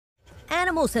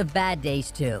Animals have bad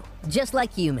days too, just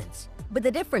like humans. But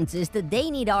the difference is that they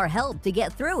need our help to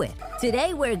get through it.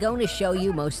 Today we're going to show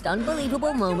you most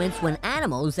unbelievable moments when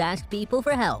animals ask people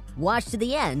for help. Watch to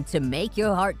the end to make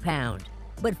your heart pound.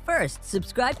 But first,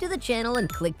 subscribe to the channel and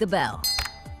click the bell.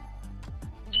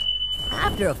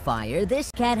 After a fire,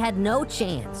 this cat had no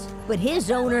chance, but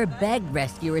his owner begged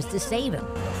rescuers to save him.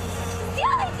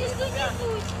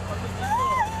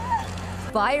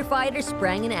 Firefighters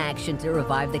sprang into action to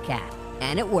revive the cat,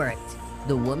 and it worked.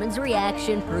 The woman's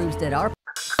reaction proves that our